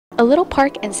A little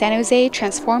park in San Jose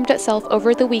transformed itself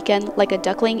over the weekend like a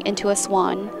duckling into a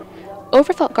swan.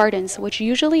 Overfelt Gardens, which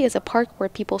usually is a park where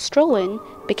people stroll in,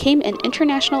 became an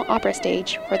international opera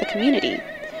stage for the community.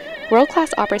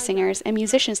 World-class opera singers and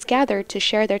musicians gathered to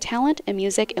share their talent and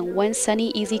music in one sunny,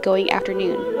 easygoing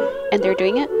afternoon, and they're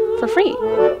doing it for free.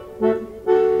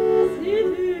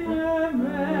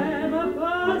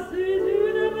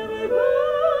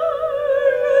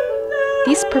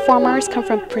 These performers come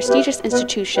from prestigious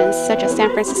institutions such as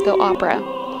San Francisco Opera.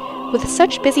 With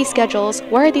such busy schedules,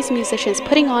 why are these musicians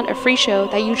putting on a free show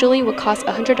that usually would cost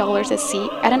 $100 a seat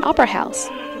at an opera house?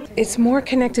 It's more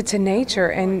connected to nature,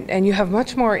 and you have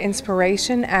much more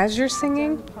inspiration as you're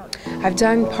singing. I've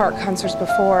done park concerts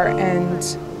before, and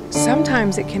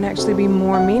sometimes it can actually be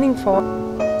more meaningful.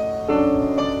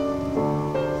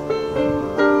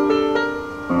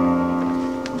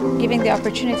 Giving the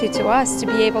opportunity to us to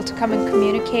be able to come and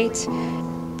communicate,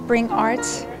 bring art,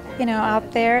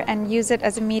 out there and use it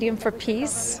as a medium for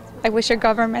peace. I wish our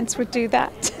governments would do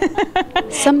that.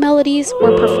 Some melodies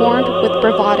were performed with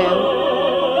bravado.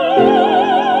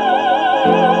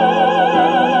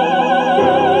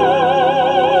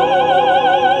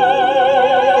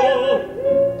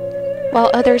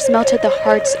 While others melted the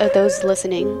hearts of those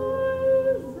listening.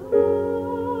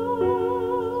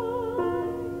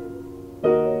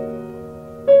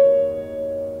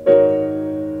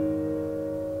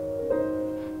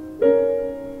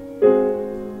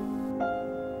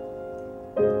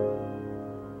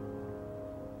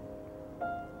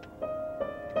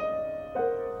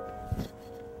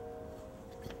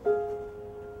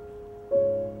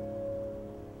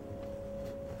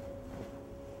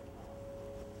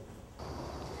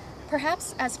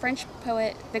 Perhaps, as French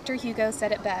poet Victor Hugo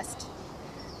said it best,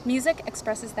 music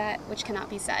expresses that which cannot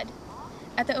be said.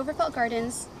 At the Overfelt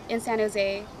Gardens in San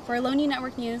Jose, for Alonia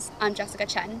Network News, I'm Jessica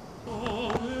Chen.